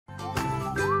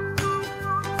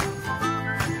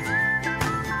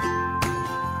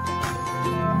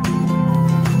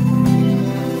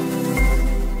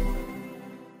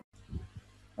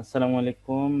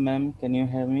Assalamualaikum, ma'am. Can you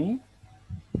hear me?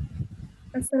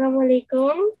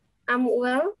 Assalamualaikum. I'm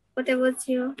well. What about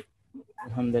you?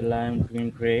 Alhamdulillah, I'm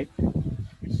doing great.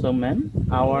 So, ma'am,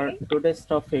 our Okay. today's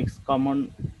topic is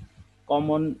common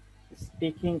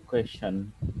speaking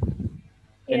question.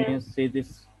 Can Yeah. you see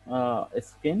this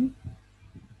screen?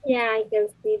 Yeah, I can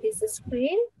see this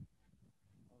screen.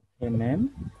 Okay,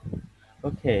 ma'am.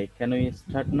 Okay, can we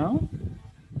start now?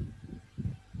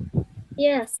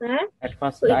 Yes, sir. At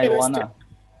first, We I can start. wanna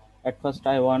at first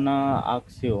I wanna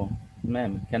ask you,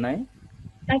 ma'am. Can I?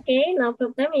 Okay, no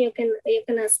problem. You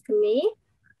can ask me.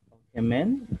 Okay,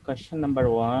 ma'am. Question number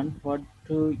one: what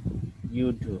do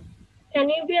you do? Can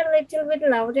you be a little bit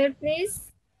louder, please?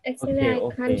 Actually, Okay,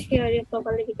 I can't okay, hear you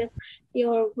properly because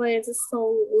your voice is so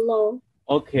low.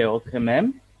 okay,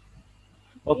 ma'am.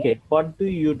 Okay. Okay, what do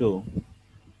you do?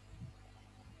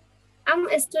 I'm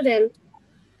a student.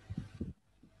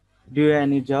 Do you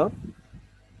any job?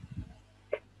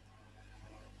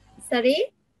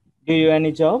 Sorry? Do you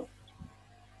any job?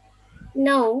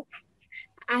 No,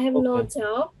 I have no Okay.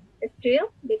 job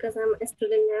still because I'm a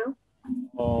student now.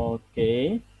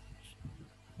 Okay.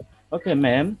 Okay,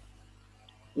 ma'am.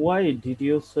 Why did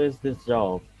you switch this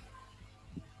job?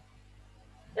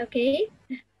 Okay.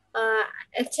 Uh,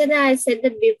 Actually, I said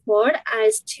that before.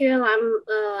 I'm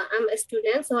a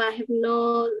student, so I have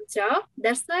no job.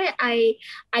 That's why I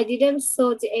didn't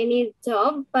search any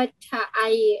job, but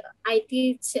I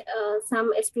teach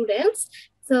some students.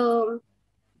 So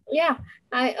yeah,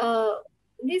 I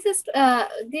this job.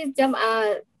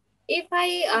 If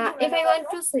I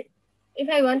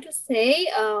want to say,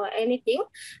 anything,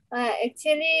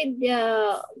 actually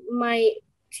my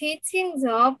teaching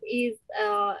job is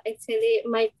actually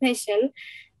my passion.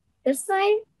 That's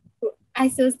why I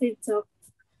chose this job.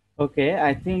 Okay,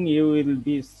 I think you will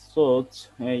be such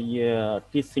a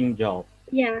teaching job.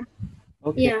 Yeah,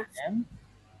 Okay, yeah. ma'am.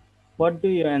 What do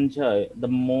you enjoy the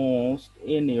most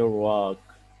in your work?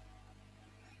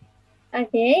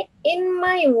 Okay. In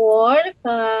my work,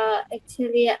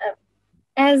 actually,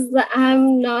 as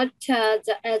I'm not a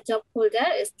job holder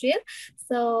still,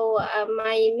 so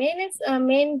my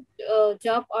main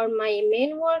job or my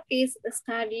main work is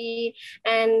study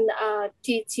and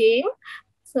teaching.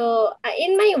 So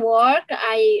in my work,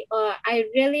 I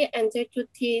really enjoy to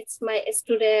teach my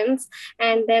students,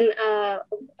 and then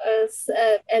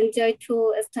enjoy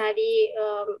to study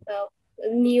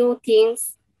new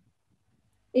things.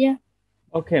 Yeah.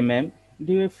 Okay, ma'am.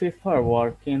 Do you prefer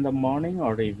work in the morning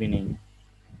or evening?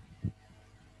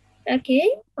 Okay,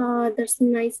 that's a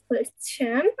nice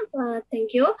question.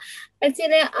 Thank you.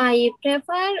 Actually, I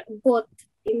prefer both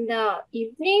in the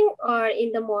evening or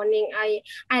in the morning. I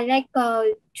like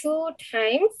two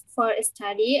times for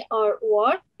study or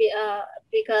work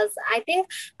because I think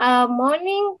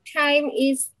morning time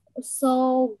is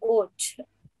so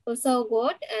good, so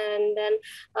good, and then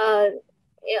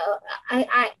yeah,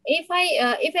 if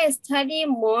I study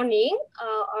morning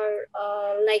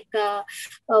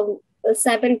um,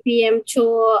 7 p.m.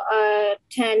 to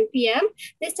 10 p.m.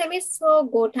 This time is so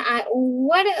good.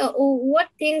 What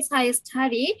things I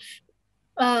study?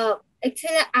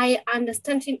 Actually, I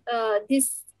understand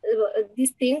these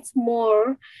things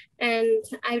more, and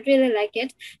I really like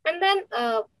it. And then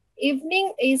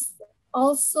evening is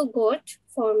also good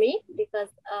for me because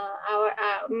our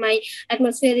my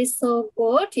atmosphere is so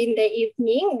good in the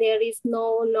evening. There is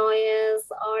no noise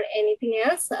or anything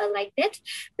else like that.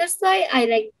 That's why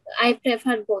I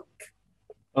prefer both.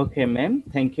 Okay, ma'am.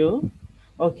 Thank you.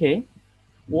 Okay.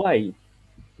 Why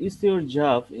is your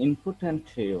job important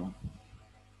to you?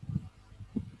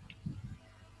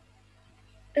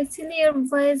 Actually, your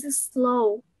voice is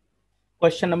slow.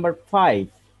 Question number five.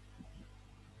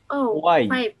 Oh, Why?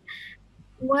 five.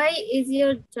 Why is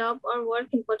your job or work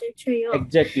important to you?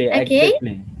 Exactly, Okay,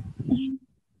 exactly.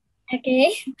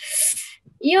 okay.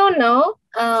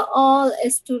 All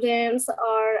students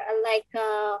are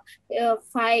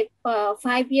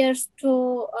 5 years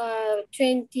to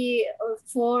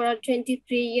 24 or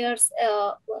 23 years.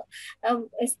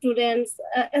 Students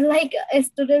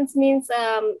students means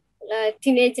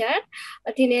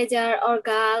teenager or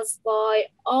girls, boy.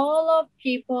 All of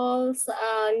peoples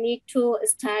need to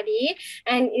study,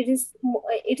 and it is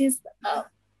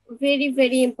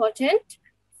very important.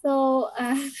 So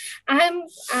I'm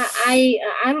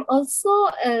also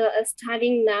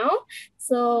studying now.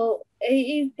 So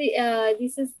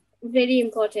this is very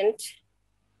important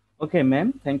Okay,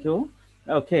 ma'am. Thank you.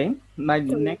 Okay. My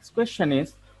to me. next question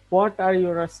is, what are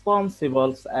your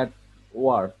responsibilities at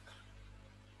work?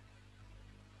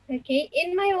 Okay,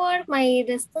 in my work, my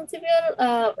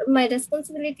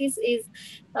responsibilities is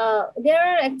there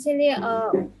are actually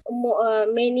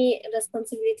many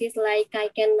responsibilities. Like I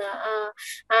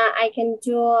can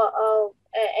do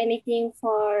anything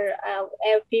for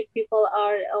every people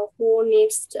or who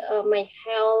needs my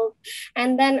help,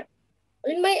 and then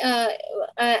in my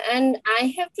and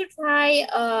I have to try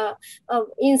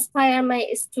inspire my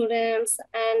students,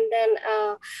 and then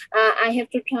I have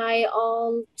to try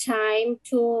all time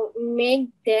to make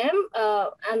them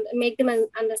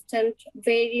understand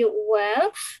very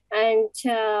well, and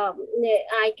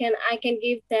I can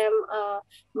give them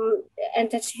mm,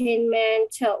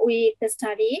 entertainment with the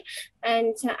study,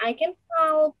 and I can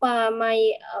help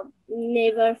my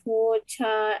neighborhood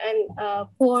and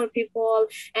poor people,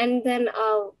 and then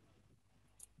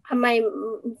my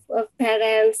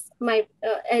parents, my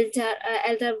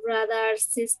elder brother,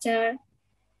 sister.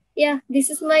 Yeah, this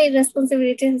is my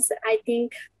responsibilities, I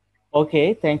think,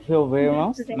 Okay, thank you very day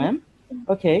much, to day. ma'am.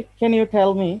 Okay, can you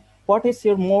tell me what is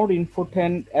your more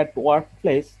important at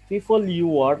workplace, people you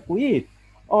work with,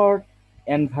 or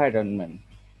environment?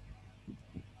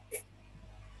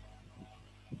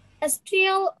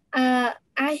 Still, I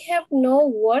have no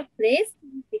workplace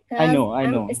I because know, I I'm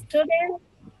a know. student.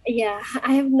 Yeah,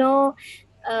 I have no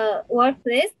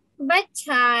workplace, but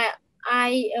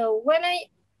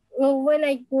when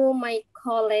I go my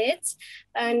college,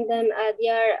 and then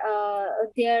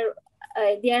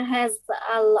there has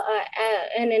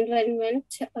an environment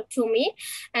to me,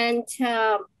 and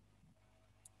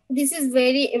this is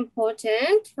very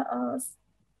important.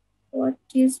 What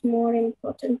is more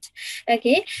important?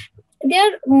 Okay,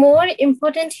 there more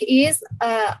important is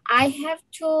I have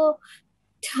to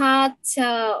touch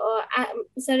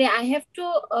sorry, I have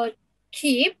to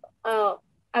keep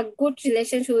a good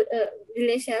relations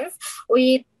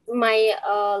with my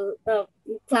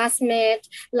classmate,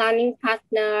 learning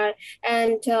partner,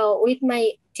 and with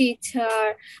my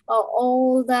teacher,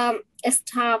 all the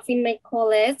staff in my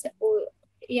college.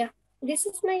 Yeah, this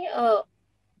is my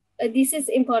this is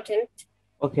important.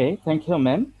 Okay, thank you,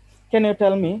 ma'am. Can you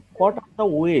tell me what are the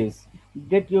ways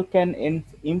that you can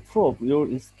improve your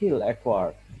skill at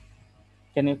work?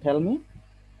 Can you tell me?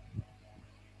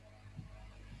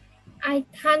 I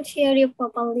can't hear you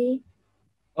properly.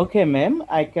 Okay, ma'am,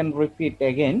 I can repeat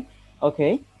again.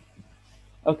 Okay,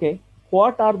 okay.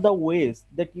 What are the ways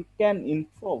that you can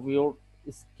improve your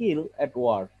skill at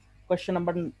work? Question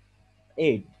number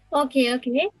 8. Okay,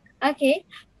 okay, okay.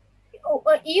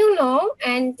 You know,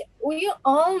 and we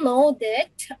all know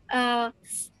that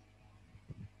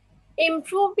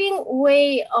improving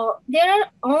way, there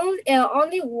are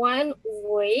only one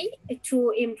way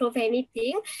to improve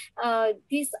anything.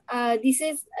 This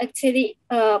is actually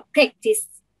practice.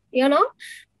 You know,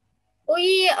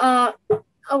 we uh,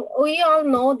 we all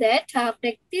know that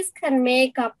practice can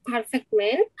make a perfect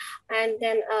man, and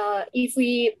then if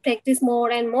we practice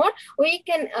more and more, we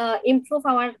can improve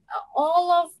our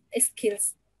all of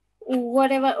skills,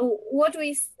 whatever what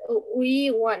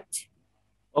we want.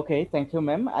 Okay, thank you,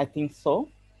 ma'am. I think so.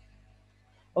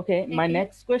 Okay, my Okay.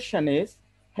 next question is,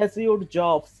 has your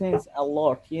job changed a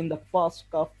lot in the past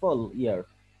couple years?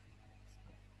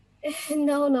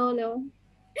 No, no, no.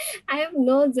 I have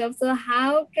no job, so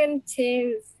how can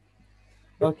change?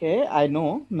 Okay, I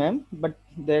know, ma'am, but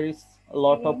there is a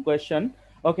lot of Okay. question.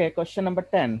 Okay, question number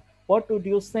 10. What would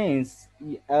you say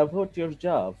about your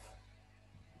job?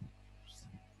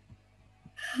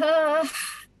 Uh,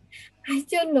 I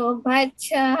don't know, but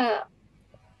still,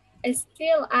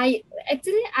 I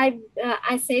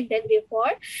said that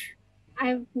before. I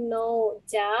have no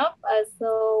job,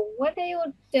 so what I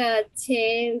would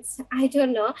change, I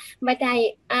don't know. But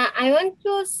I want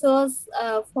to source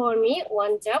for me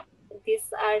one job.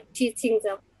 These are teaching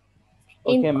job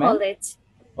in Okay, ma'am. college.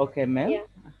 Okay, ma'am. Yeah.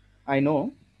 I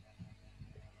know.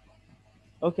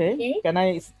 Okay, Okay. can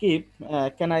I skip?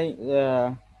 Can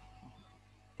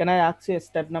I ask you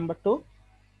step number 2?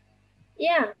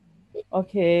 Yeah.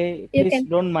 Okay, You please can.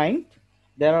 don't mind.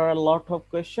 There are a lot of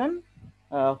question,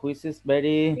 which is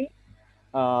very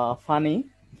funny.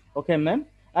 Okay, ma'am.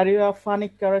 Are you a funny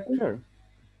character?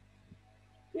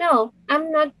 No,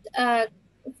 I'm not a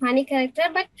funny character,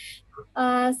 but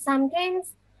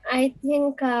sometimes I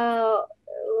think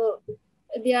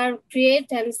they are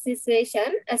create and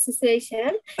situation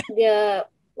there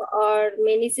or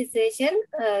many situation,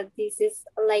 this is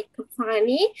like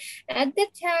funny. At the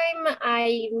time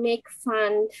I make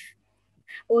fun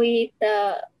with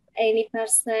any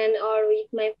person or with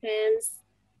my friends.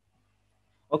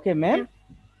 Okay, Yeah, ma'am.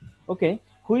 Okay.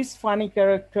 Which funny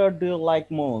character do you like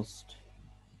most?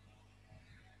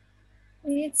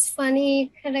 it's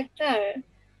funny character.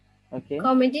 Okay.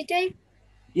 Comedy type.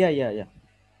 Yeah, yeah, yeah.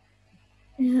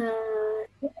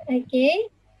 Okay.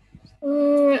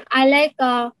 I like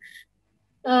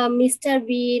Mr.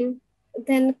 Bean,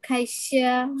 then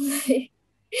Kaisha,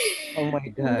 Oh my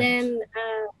God. then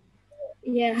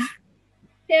yeah,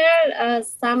 there are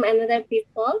some another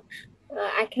people.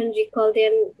 I can recall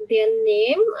their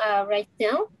name right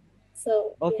now.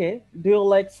 So yeah, Okay. Do you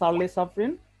like Charlie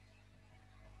Chaplin?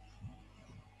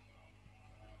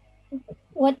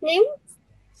 what name?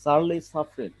 Charlie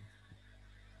Chaplin.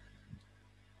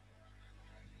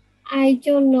 I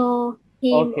don't know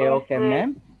him Okay, or okay, her.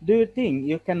 ma'am. Do you think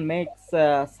you can make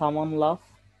someone laugh?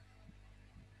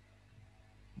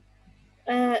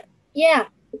 Uh, yeah,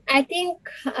 I think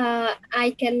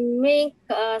I can make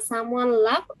someone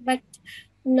laugh, but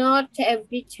not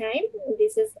every time.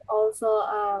 This is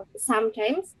also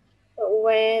sometimes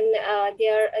when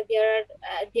there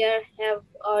have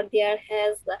or there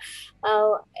has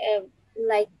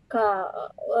like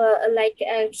like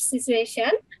a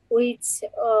situation which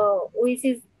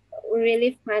is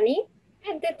really funny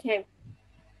at the time.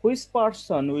 Which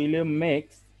person will you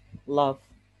make laugh?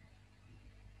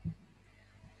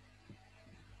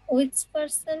 Which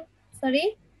person?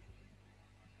 Sorry.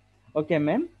 Okay,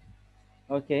 ma'am.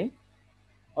 Okay.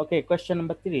 Okay, question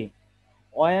number three.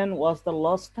 When was the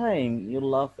last time you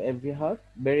laughed every hard,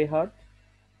 very hard?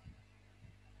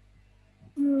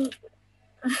 Hmm,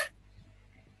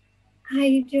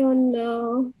 I don't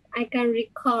know. I can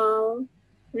recall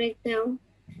right now.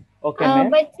 Okay, ma'am.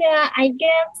 But I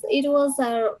guess it was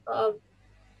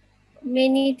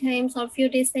many times or few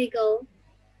days ago.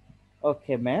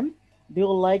 Okay, ma'am. Do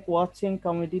you like watching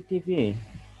comedy TV?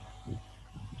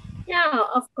 Yeah,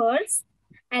 of course.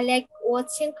 I like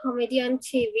watching comedy on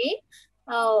TV.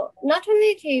 Not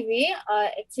only TV.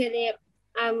 Actually,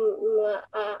 I'm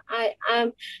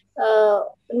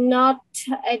not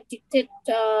addicted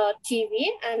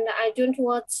TV, and I don't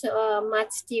watch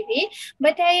much TV.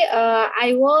 But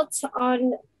I watch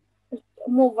on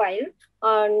mobile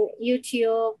on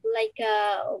YouTube, like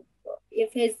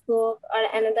Facebook or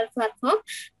another platform.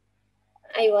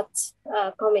 I watch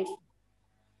comedy.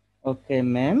 Okay,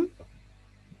 ma'am.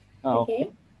 Okay.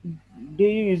 Okay. Do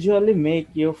you usually make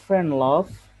your friend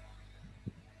laugh?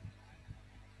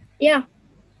 Yeah,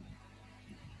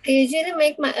 I usually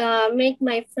make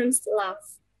my friends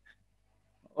laugh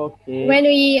Okay. when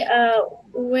we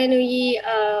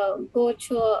go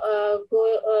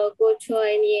to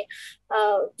any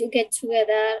to get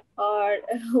together, or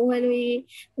when we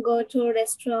go to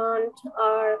restaurant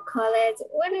or college,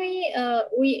 when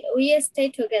we stay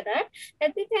together.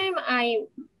 At the time, I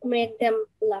make them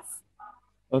laugh.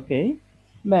 Okay.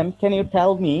 Ma'am, can you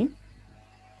tell me,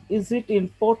 is it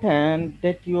important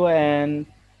that you and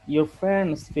your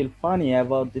friends feel funny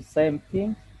about the same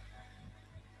thing?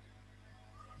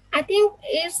 I think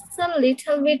it's a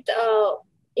little bit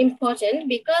important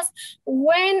because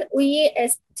when we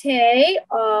stay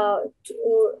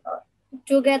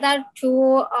together, two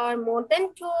or more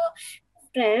than two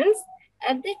friends,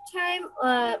 at that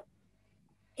time,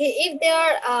 if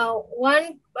there are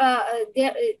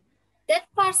there that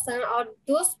person or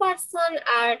those person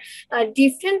are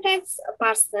different types of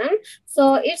person,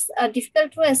 so it's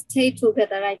difficult to stay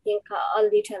together. I think a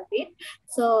little bit.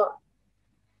 So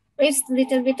it's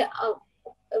little bit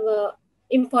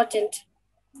important.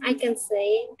 I can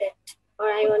say that, or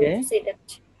I want to Okay. say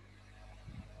that.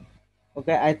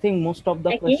 Okay, I think most of the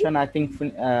Okay. question I think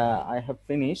I have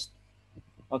finished.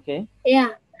 Okay.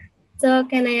 Yeah. So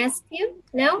can I ask you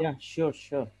now? Yeah, sure,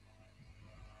 sure.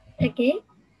 Okay.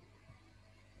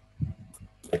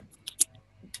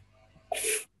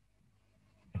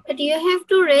 But you have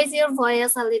to raise your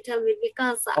voice a little bit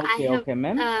because I Okay, have okay,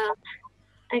 ma'am.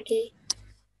 okay.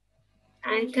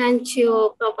 I can't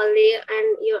chew properly,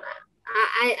 and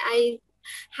I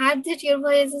heard that your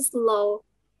voice is low.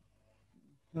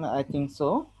 I think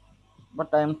so,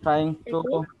 but I'm trying to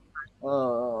Okay.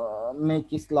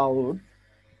 make it loud.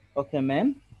 Okay,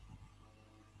 ma'am.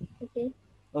 Okay.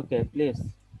 Okay, please.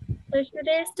 So should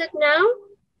I start now?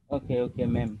 Okay, okay,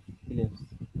 ma'am. Please.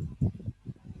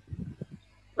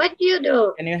 What do you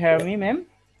do? Can you hear me, ma'am?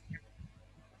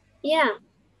 Yeah.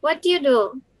 What do you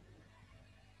do?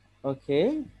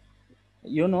 Okay.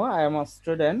 You know, I am a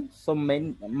student, so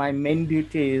my main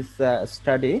duty is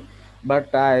study,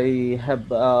 but I have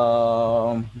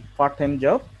part-time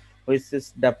job, which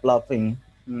is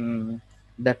um,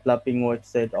 developing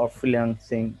website or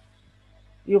freelancing.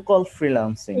 You call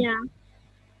freelancing. Yeah.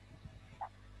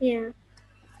 Yeah.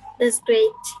 That's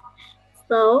great.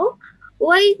 So,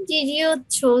 why did you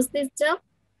choose this job?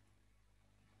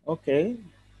 Okay,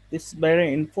 this is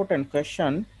very important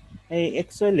question.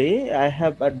 Actually, I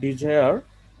have a desire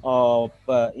of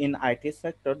in IT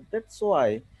sector. That's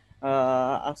why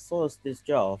I chose this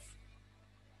job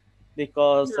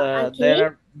because Okay.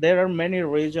 there are many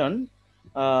reasons.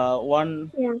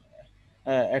 One Yeah.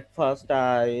 at first,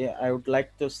 I would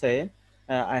like to say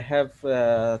I have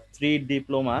three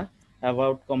diploma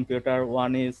about computer.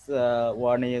 One is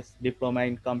diploma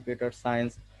in computer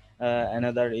science.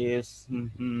 Another is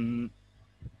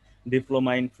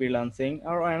diploma in freelancing,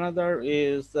 or another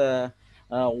is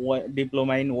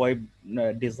diploma in web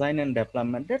design and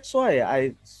development. That's why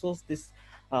I chose this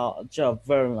job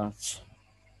very much.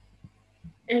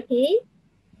 Okay.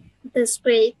 That's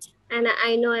great. And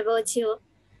I know about you.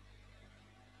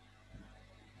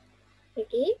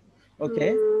 Okay.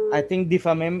 Okay, I Mm, think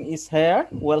Difa ma'am is here.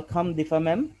 Welcome, Difa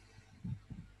ma'am.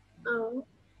 oh,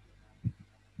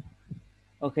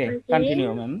 Okay, okay.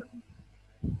 continue, ma'am.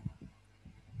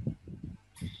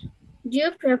 Do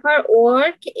you prefer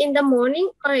work in the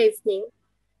morning or evening?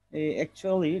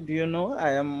 Actually, do you know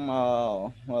I am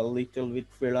a little bit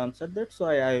freelancer. That's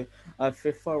why I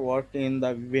prefer work in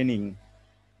the evening.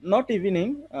 Not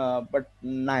evening, but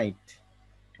night.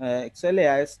 Actually,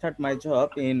 I start my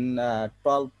job in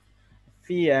 12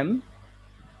 p.m.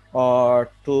 or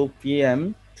 2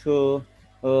 p.m. to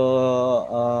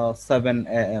 7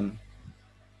 a.m.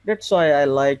 That's why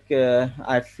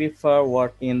I prefer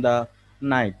work in the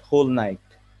night, whole night.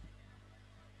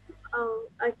 Oh,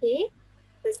 okay.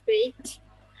 That's great.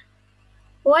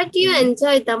 What do you Mm.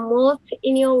 enjoy the most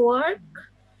in your work?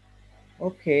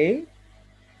 Okay,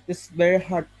 this very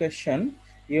hard question.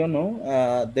 You know,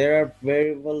 there are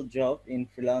variable job in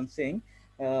freelancing.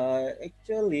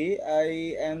 Actually,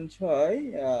 I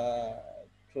enjoy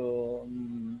to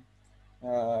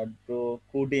do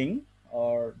coding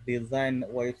or design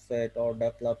website or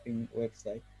developing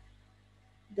website.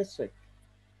 That's it.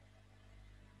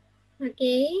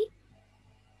 Okay.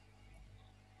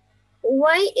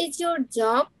 Why is your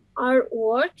job or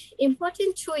work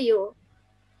important to you?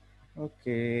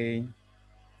 Okay,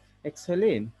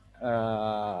 excellent.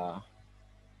 Uh,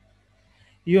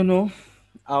 you know,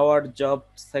 our job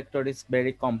sector is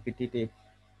very competitive,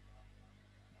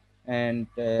 and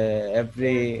Yeah.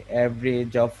 every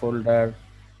job holder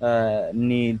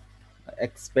need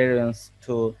experience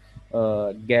to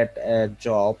get a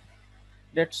job.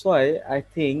 That's why I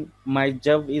think my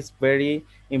job is very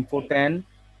important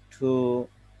to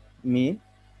me.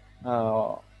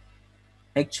 uh,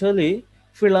 Actually,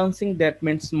 freelancing that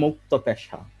means mukta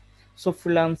pesha. So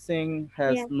freelancing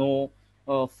has Yeah. no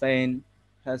fan,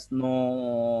 has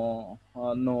no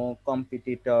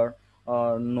competitor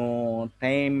or no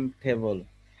timetable.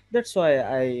 That's why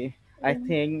I Yeah.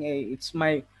 think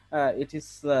it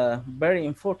is very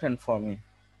important for me.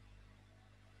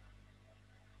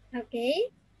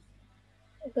 Okay.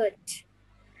 Good.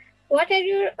 What are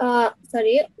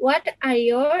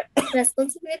your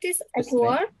responsibilities at Just me.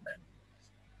 work?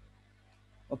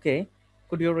 Okay,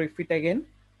 could you repeat again?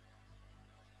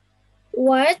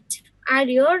 What are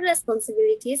your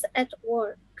responsibilities at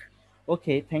work?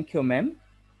 Okay, thank you, ma'am.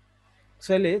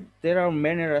 Actually, there are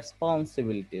many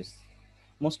responsibilities.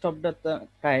 Most of the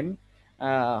time,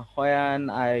 when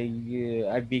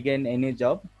I begin any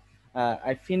job,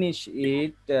 I finish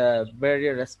it very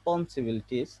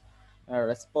responsibility.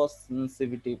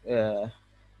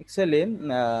 Actually,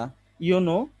 you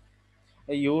know,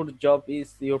 your job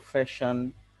is your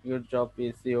fashion, your job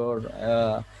is your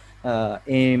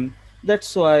aim.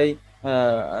 That's why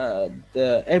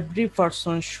every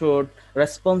person should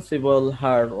responsible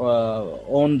her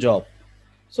own job.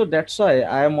 So that's why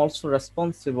I am also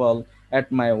responsible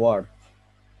at my work.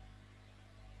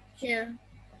 Yeah.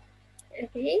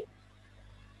 Okay.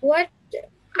 What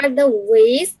are the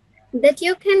ways that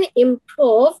you can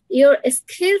improve your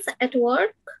skills at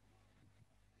work?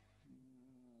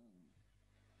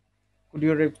 Could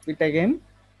you repeat again?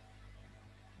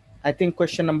 I think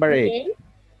question number 8. Okay.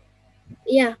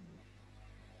 Yeah.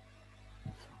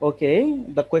 Okay,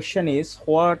 the question is,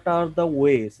 what are the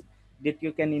ways that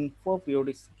you can improve your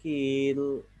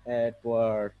skill at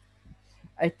work?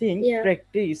 I think Yeah.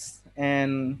 practice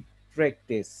and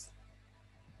practice.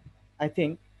 I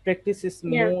think practice is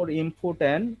Yeah. more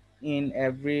important in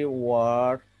every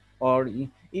work, or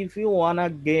if you wanna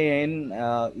gain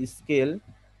skill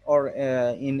or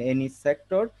in any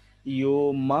sector,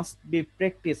 you must be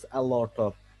practice a lot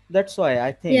of. That's why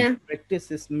I think Yeah.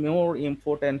 practice is more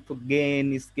important to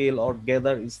gain skill or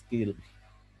gather skill.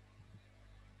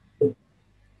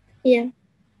 Yeah.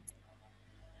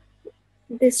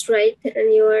 This right,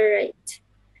 and you are right.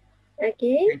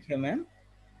 Okay. Thank you, ma'am.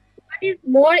 What is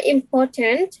more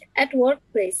important at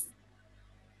workplace?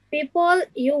 People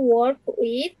you work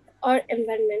with or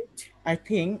environment? I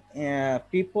think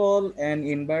people and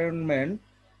environment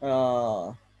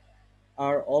uh,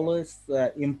 are always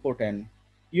important.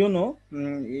 Your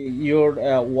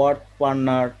work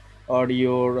partner or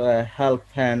your help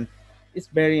hand is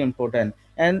very important,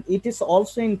 and it is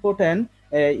also important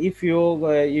if you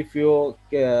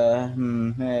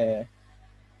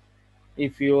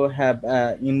have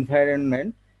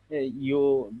environment,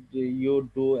 you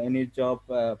do any job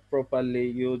properly,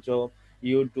 you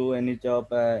do any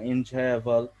job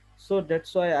enjoyable. So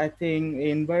that's why I think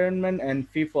environment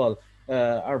and people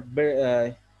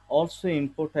also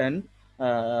important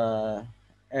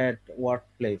at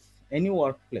workplace, any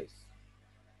workplace.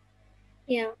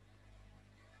 Yeah,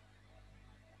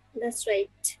 that's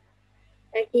right.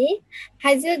 Okay.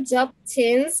 Has your job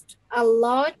changed a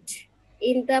lot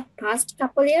in the past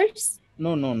couple years?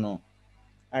 No, no, no,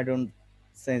 I don't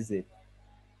sense it.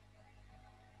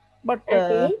 but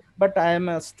uh, Okay. but I am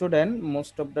a student.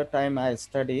 Most of the time I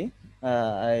study.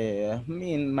 I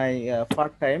in my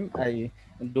part time I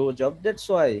do job. That's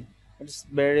why it's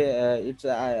very it's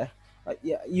yeah,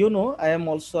 I am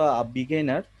also a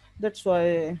beginner. That's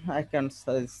why I can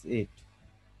say it.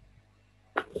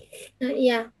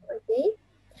 Yeah. Okay.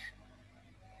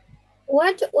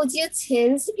 What would you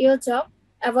change your job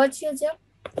about your job?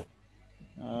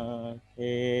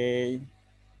 Okay,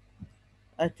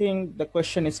 I think the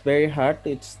question is very hard.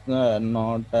 It's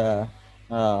not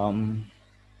um,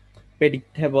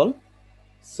 predictable.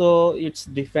 So it's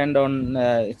depend on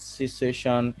its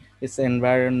situation, its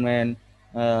environment.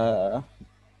 uh,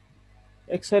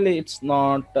 Actually it's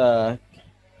not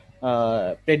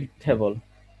predictable.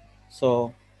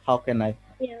 So how can I?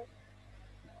 Yeah.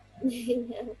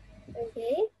 Yeah.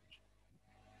 Okay.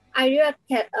 Are you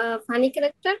a funny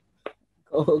character?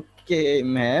 Okay,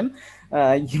 ma'am.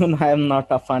 I'm not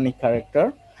a funny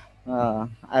character.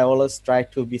 I always try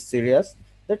to be serious.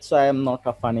 That's why I'm not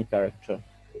a funny character.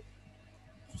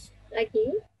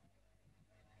 Okay.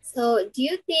 So, do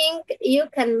you think you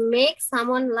can make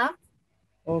someone laugh?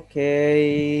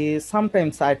 Okay,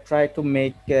 sometimes I try to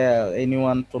make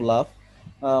anyone to laugh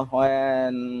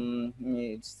when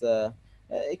it's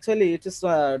actually it is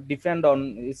depend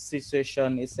on its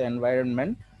situation, its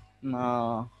environment.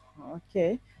 Uh,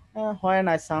 okay, when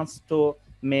I chance to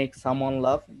make someone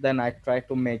laugh, then I try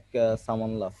to make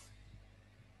someone laugh.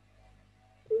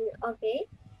 Okay.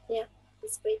 Yeah,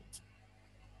 that's great.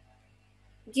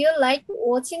 Do you like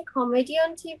watching comedy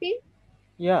on TV?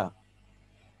 Yeah,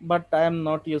 but I am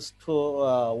not used to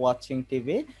watching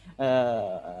TV.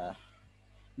 Uh,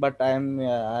 but I'm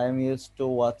used to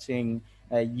watching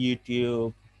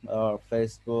YouTube or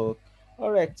Facebook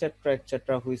or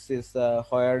etc., which is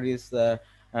where is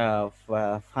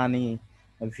funny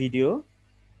video.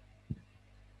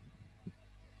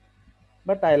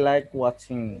 But I like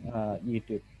watching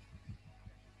YouTube.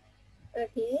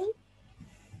 Okay.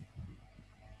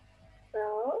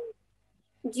 So,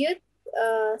 do you,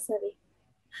 sorry.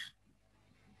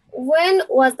 When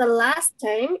was the last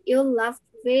time you laughed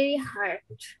very hard?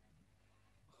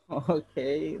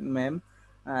 Okay, ma'am,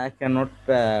 I cannot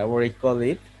recall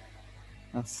it.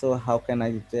 So how can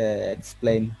I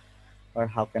explain, or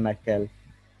how can I tell?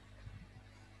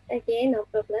 Okay, no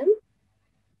problem.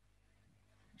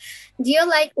 Do you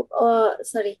like,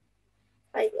 sorry,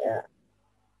 I, uh,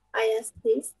 I asked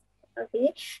this.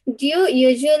 Okay. Do you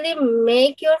usually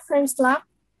make your friends laugh?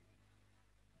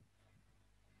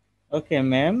 Okay,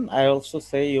 ma'am. I also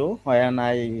say you when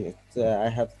I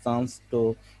have chance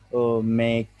to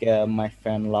make my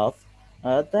friend laugh,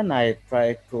 then I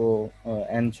try to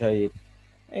enjoy it.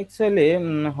 Actually,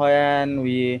 when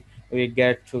we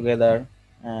get together,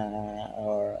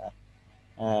 or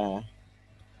uh,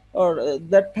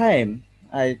 that time,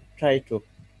 I try to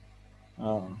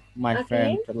my Okay.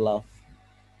 friend to laugh.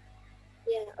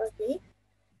 Yeah, okay.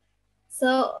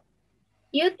 So,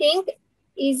 you think,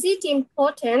 is it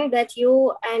important that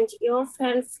you and your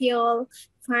friend feel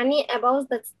funny about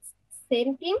the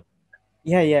same thing?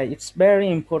 Yeah, yeah, it's very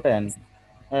important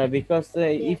because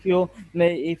Yeah.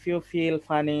 if you feel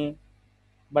funny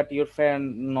but your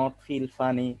friend not feel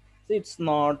funny, so it's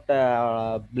not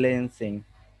balancing.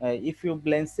 If you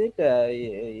balance it,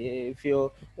 if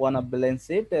you wanna balance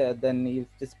it, then it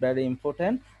is very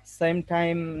important. Same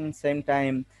time,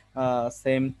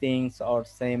 same things or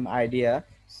same idea.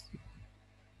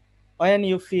 When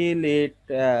you feel it,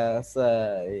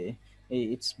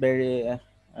 it's very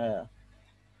uh,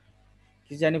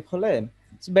 কি জানি বলে?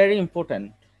 It's very important.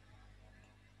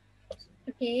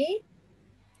 Okay.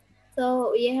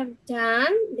 So we have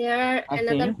done. There are I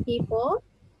another think. people.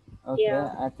 Okay, Yeah.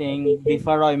 I This think is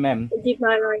before I ma'am.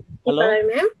 Deepa Roy. Deepa Hello. Roy,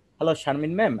 ma'am. Hello,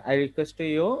 Sharmin ma'am. I request to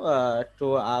you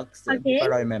to ask Okay,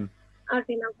 Diparoy ma'am.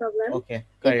 okay, no problem. Okay,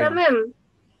 carry Deepa on. ma'am,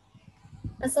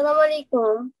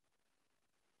 Assalamualaikum.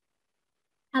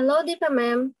 Hello, Deepa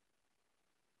ma'am.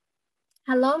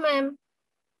 Hello, ma'am.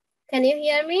 Can you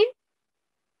hear me?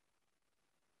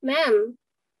 Ma'am.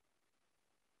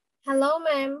 Hello,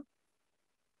 ma'am.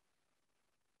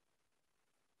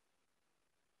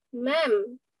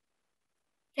 Ma'am,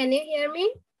 can you hear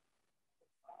me?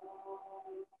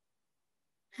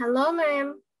 Hello,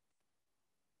 ma'am.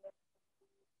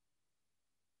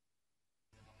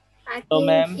 I Hello, think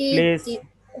ma'am. Please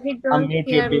he don't unmute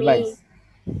your hear me. device.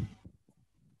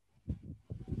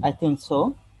 I think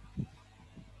so.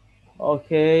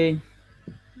 Okay.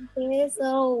 Okay,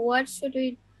 so what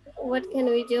can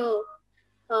we do?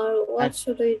 Or I what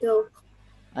should we do?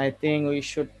 I think we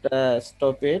should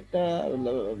stop it.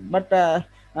 But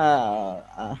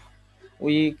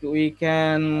we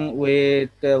can wait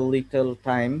a little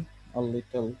time, a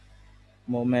little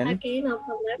moment. Okay, no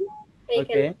problem. We can.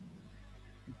 Okay,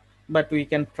 but we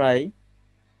can try.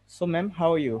 So, ma'am,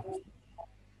 how are you?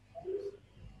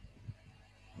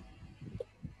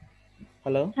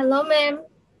 Hello, Hello, ma'am.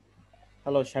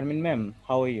 hello, Sharmin, ma'am.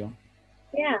 How are you?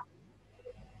 Yeah,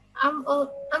 I'm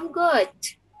good.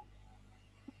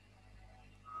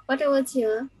 What about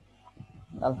you?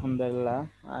 Alhamdulillah,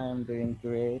 I am doing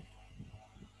great.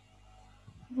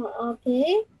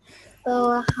 Okay.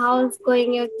 So how's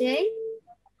going your day?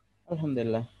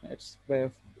 Alhamdulillah, it's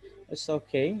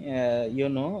okay.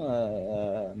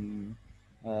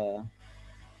 Uh,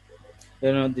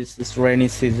 this is rainy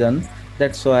season.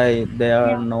 That's why there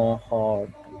are Yeah, no hot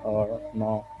or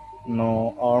no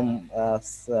warm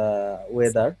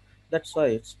weather. That's why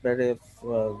it's very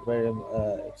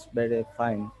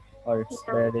fine, or it's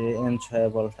yeah, very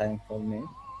enjoyable time for me.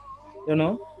 You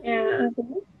know, yeah.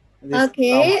 Okay. this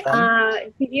Okay.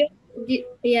 Ramadan.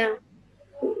 Yeah.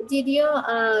 Did you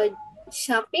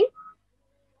shopping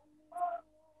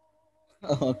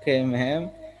Okay,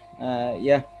 ma'am.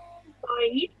 Yeah. for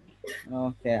it?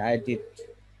 Okay, I did.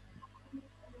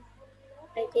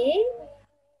 Okay.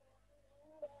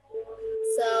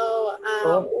 So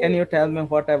So, can you tell me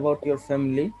what about your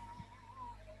family?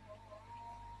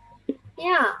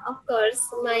 yeah, of course,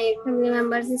 my family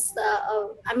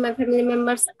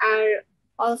members are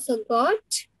also good,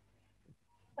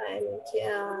 and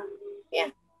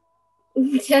yeah,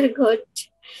 they're good.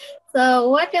 So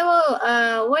what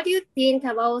do you think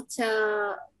about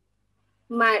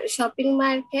my shopping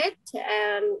market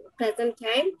and present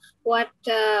time? What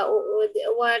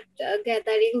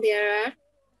gathering there are?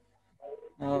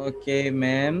 Okay,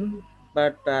 ma'am.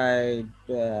 But I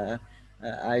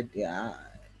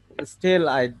still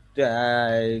I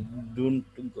don't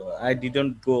I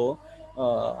didn't go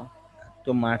uh,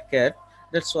 to market.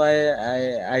 That's why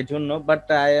I don't know.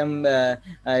 But I am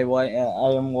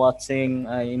watching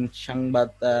in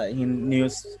Shangbat in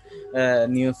news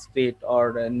feed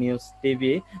or news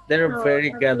TV. They're Oh, very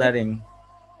okay, gathering.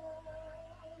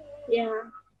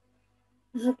 yeah,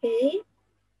 okay.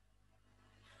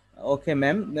 Okay,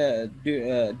 ma'am.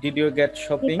 Did you get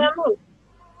shopping? Deepamu,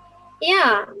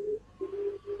 yeah,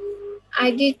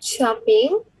 I did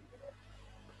shopping,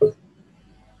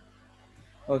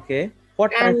 Okay.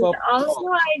 What type and of also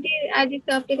clothes? I did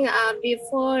shopping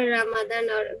before Ramadan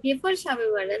or before Shabi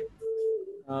Barat.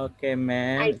 Okay,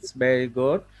 ma'am, I it's very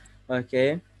good.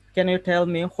 Okay, can you tell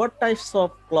me what types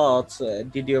of clothes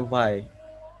did you buy?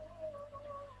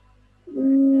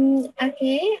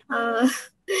 okay.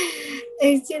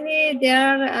 Actually,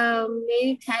 there are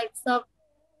many types of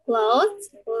clothes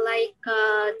like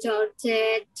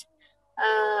Georgette,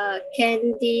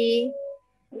 candy,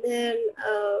 then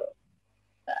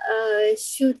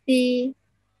shooty,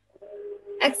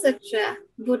 etc.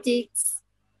 Boutiques.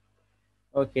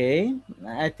 Okay,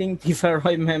 I think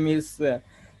Tifaroy ma'am is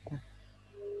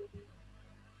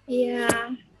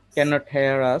Yeah, cannot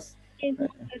hear us. it's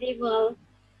incredible.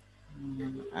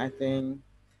 I think.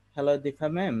 Hello, Difa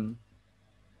ma'am.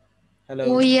 Oh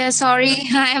Hello. yeah, sorry.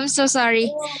 I am so sorry.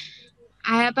 Oh,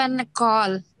 I have a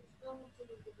call,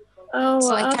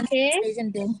 so I oh, cannot okay.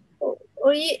 listen to.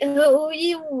 We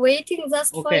waiting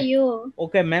just for Okay, you.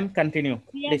 okay, ma'am. Continue.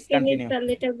 We are Please finished continue. a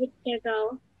little bit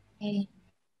ago. Okay.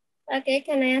 Okay,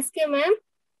 can I ask you, ma'am?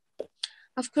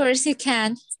 Of course you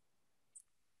can.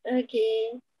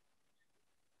 Okay,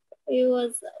 we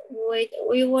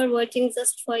were waiting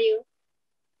just for you.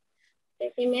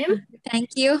 Okay, ma'am. Thank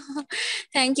you.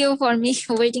 Thank you for me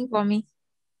waiting for me.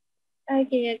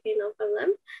 Okay, no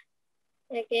problem.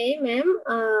 Okay, ma'am.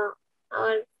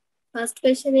 Our first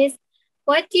question is,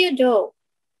 what do you do?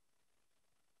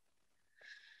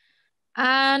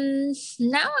 And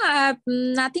now I have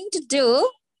nothing to do,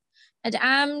 and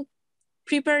I'm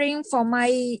preparing for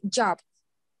my job.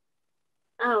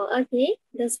 Oh, okay,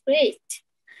 that's great.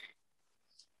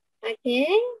 Okay.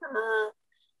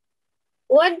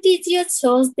 What did you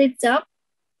choose the job?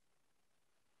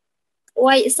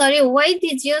 Why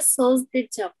did you choose the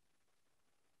job?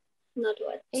 Not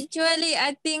what. Actually,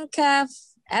 I think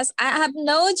as I have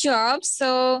no job,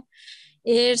 so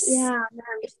it's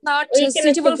not We can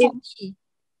suitable skip for this. me.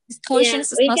 This question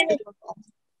is not suitable for me.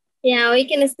 Yeah, we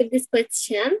can skip this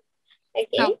question.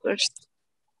 Okay. Of course.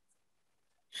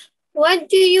 What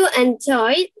do you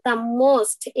enjoy the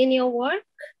most in your work?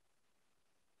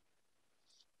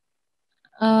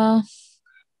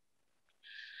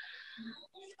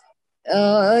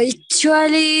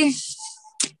 Actually,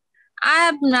 I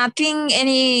have nothing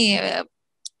any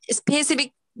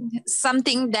specific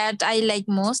something that I like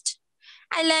most.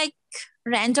 I like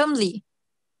randomly.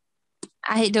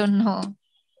 I don't know.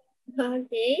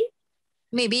 Okay.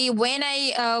 Maybe when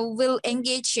I will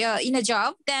engage in a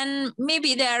job, then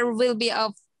maybe there will be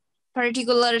a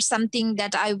particular something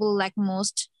that I will like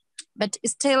most. But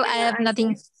still, I have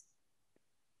nothing.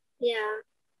 Yeah.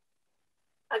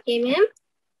 Okay, ma'am.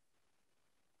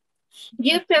 Do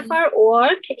you prefer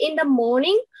work in the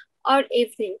morning or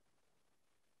evening?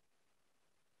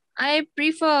 I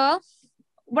prefer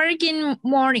work in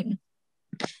morning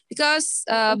because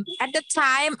at the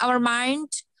time our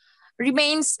mind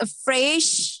remains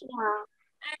fresh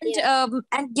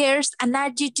and there's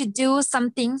energy to do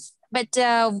something. But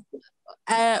but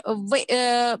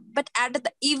at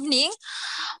the evening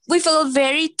we feel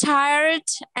very tired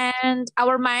and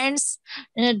our minds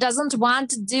doesn't want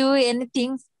to do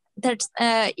anything. That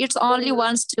it only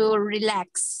wants to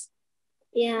relax.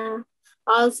 Yeah.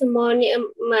 Also,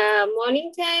 morning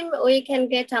time we can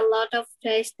get a lot of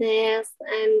freshness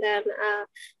and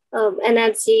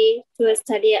energy to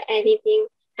study anything,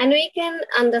 and we can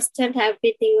understand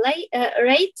everything. Like,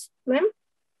 right, ma'am?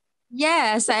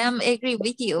 Yes, I am agree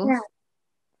with you.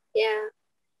 Yeah,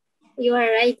 you are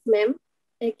right, ma'am.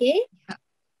 Okay.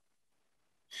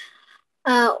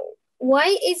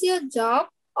 Why is your job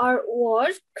or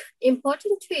work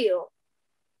important to you?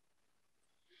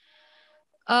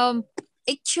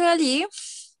 Actually,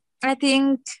 I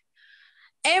think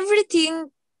everything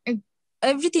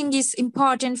everything is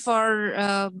important for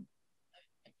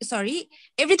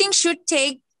everything should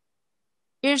take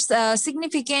its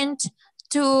significant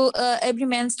to every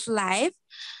man's life,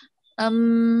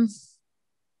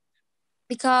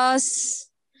 because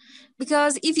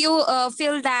if you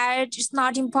feel that it's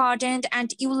not important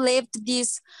and you left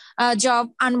this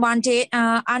job unwanted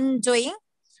undoing,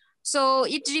 so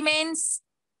it remains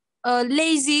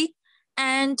lazy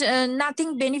and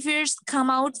nothing benefits come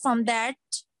out from that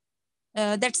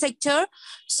sector.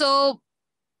 So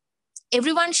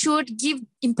everyone should give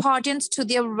importance to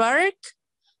their work,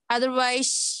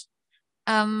 otherwise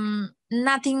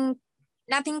nothing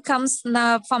comes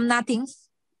from nothing.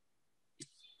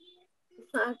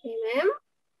 Okay, ma'am.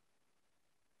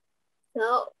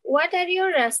 So, what are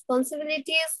your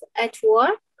responsibilities at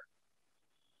work?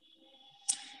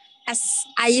 As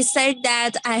I said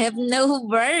that I have no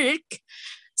work,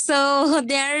 so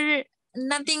there are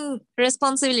nothing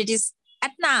responsibilities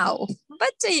at now.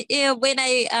 But when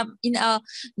I am in a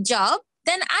job,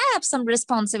 then I have some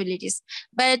responsibilities.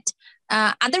 But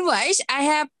otherwise, I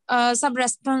have some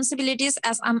responsibilities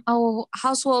as I'm a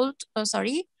housewife.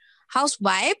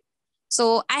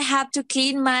 So I have to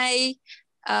clean my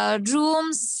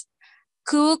rooms,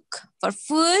 cook for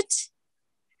food,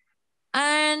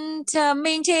 and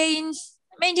maintain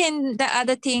the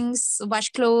other things,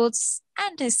 wash clothes,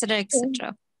 and etc.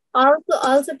 etc.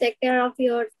 Also take care of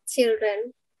your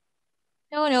children.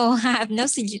 No, I have no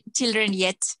children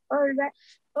yet.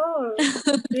 Oh,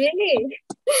 really?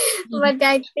 But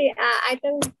I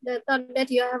thought that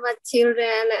you have a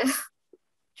children.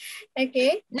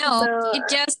 Okay. No, So it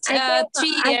just I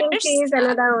think she 3 years. is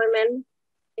another woman.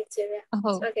 Actually.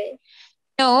 Oh. Okay.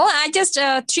 No, I just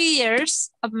 3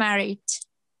 years of married.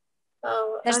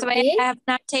 Oh, That's why I have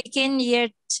not taken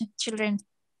yet children.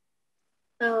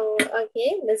 Oh,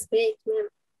 okay. That's great, ma'am.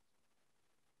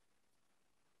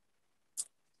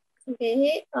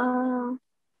 Okay.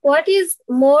 What is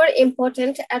more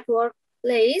important at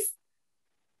workplace?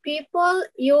 People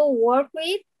you work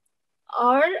with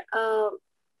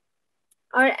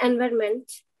or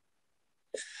environment?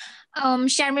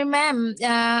 Sharmi ma'am,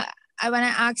 I want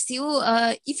to ask you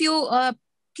if you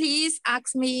please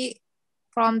ask me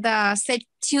from the set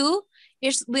 2,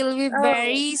 it will be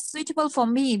very suitable for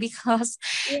me because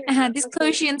this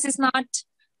question is not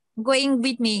going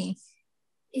with me.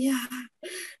 Yeah.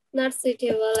 not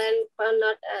suitable and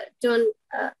not don't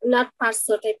not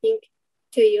pursuit, I think,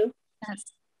 to you. Yes.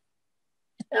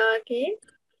 Okay.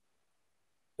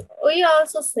 We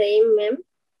also same, ma'am.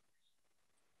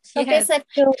 Okay, Yes. set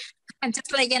to And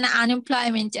just like an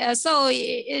unemployment. So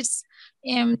it's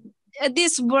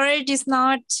this word is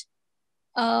not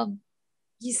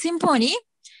symphony,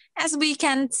 as we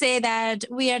can say that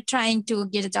we are trying to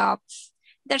get a job.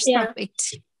 That's yeah,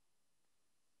 perfect.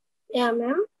 yeah,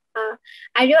 ma'am.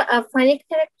 Are you a funny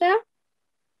character?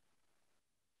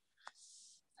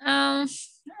 Um,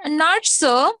 Not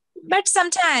so, but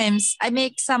sometimes I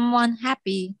make someone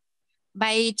happy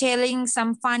by telling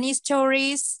some funny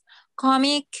stories,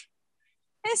 comic,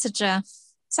 etc.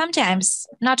 Sometimes,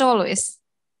 not always.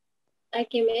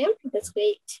 Okay, ma'am. That's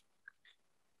great.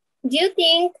 Do you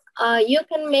think you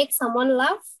can make someone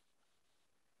laugh?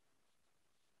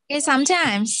 Okay,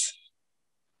 sometimes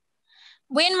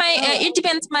when my it Oh,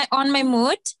 depends on my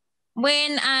mood.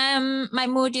 When my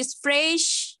mood is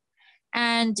fresh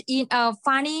and in a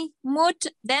funny mood,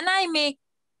 then I make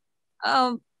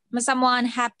um someone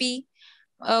happy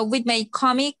with my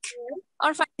comic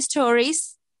or funny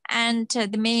stories, and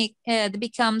they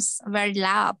becomes very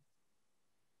loud.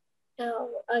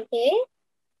 oh, okay.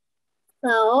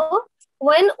 So,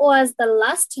 when was the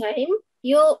last time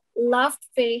you laughed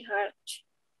very hard?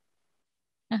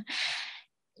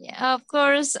 Yeah, of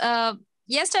course.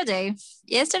 Yesterday,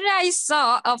 I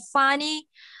saw a funny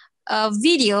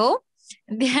video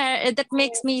there that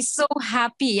makes me so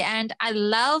happy, and I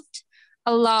loved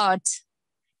a lot.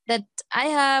 That I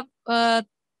have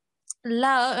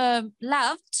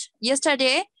loved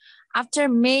yesterday after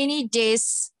many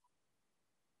days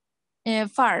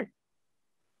far,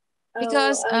 Oh,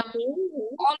 because okay.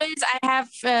 always I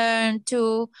have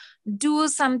to do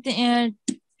something.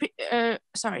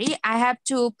 Sorry, I have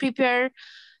to prepare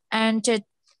and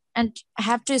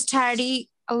have to study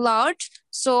a lot,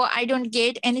 so I don't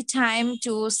get any time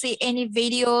to see any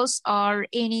videos or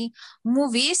any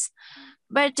movies.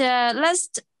 But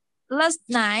last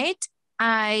night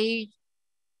I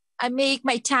I make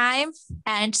my time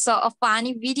and saw a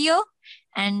funny video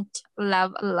and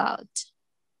love a lot.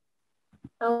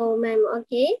 Oh, ma'am.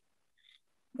 Okay,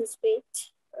 that's great.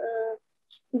 Uh,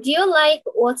 do you like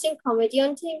watching comedy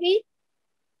on TV?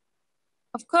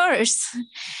 Of course.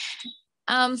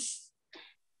 um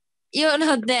you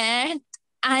know that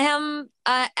I am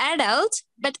an adult,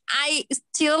 but I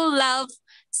still love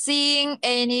seeing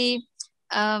any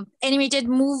animated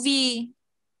movie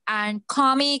and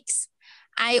comics.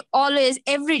 I always,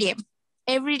 every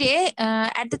day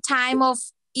at the time of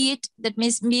eat, that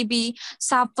means maybe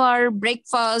supper,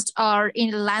 breakfast, or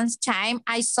in lunchtime,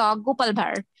 I saw Gopal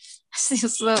Bhatt.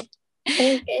 So,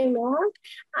 Okay, ma'am.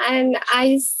 And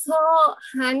I saw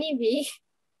Honeybee.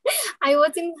 I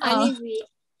was in uh, Honeybee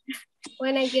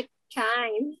when I get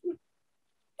time.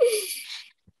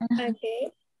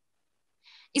 Okay.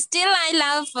 still, I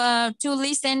love to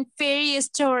listen fairy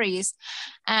stories,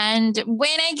 and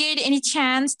when I get any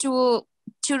chance to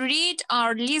read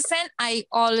or listen, I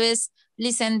always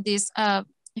listen these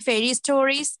fairy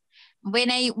stories.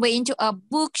 When I went to a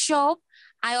bookshop,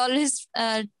 I always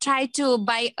try to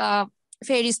buy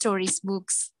fairy stories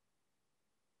books.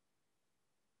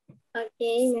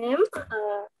 Okay, ma'am.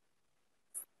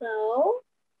 So,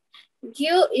 do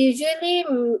you usually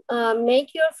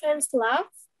make your friends laugh?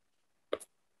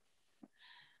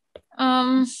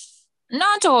 Um,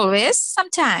 Not always,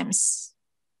 sometimes,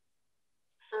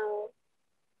 Oh,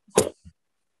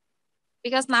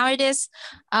 because nowadays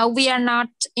we are not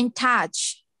in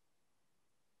touch.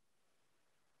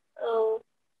 oh,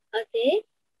 okay,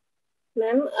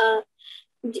 ma'am.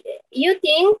 You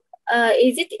think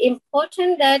is it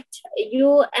important that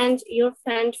you and your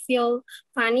friend feel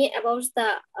funny about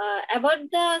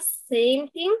the same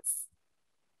things?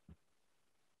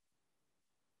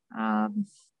 Um,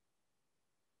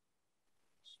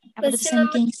 about the Question same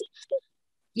number things.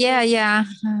 Yeah, yeah.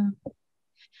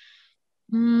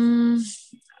 Mm,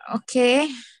 okay.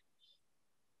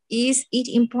 Is it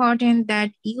important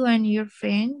that you and your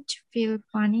friend feel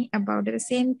funny about the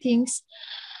same things?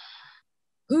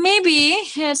 Maybe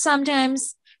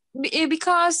sometimes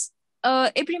because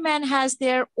every man has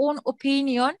their own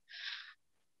opinion.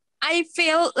 I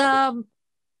feel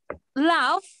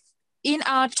love in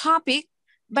a topic,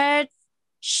 but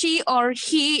she or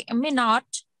he may not.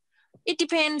 It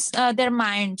depends their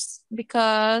minds,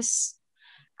 because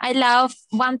I love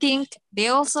one thing, they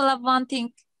also love one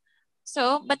thing.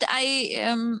 So, but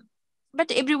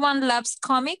everyone loves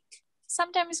comic.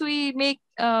 Sometimes we make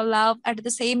love at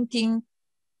the same thing,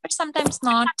 but sometimes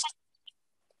not.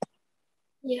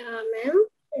 Yeah, ma'am.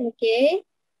 Okay.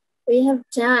 we have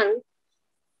done.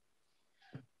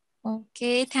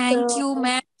 Okay, thank you,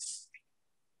 ma'am.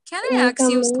 Can I ask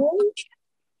Welcome, you something?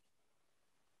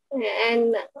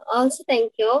 and also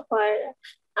thank you for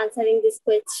answering this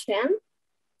question.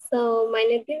 So my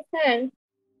name is sir.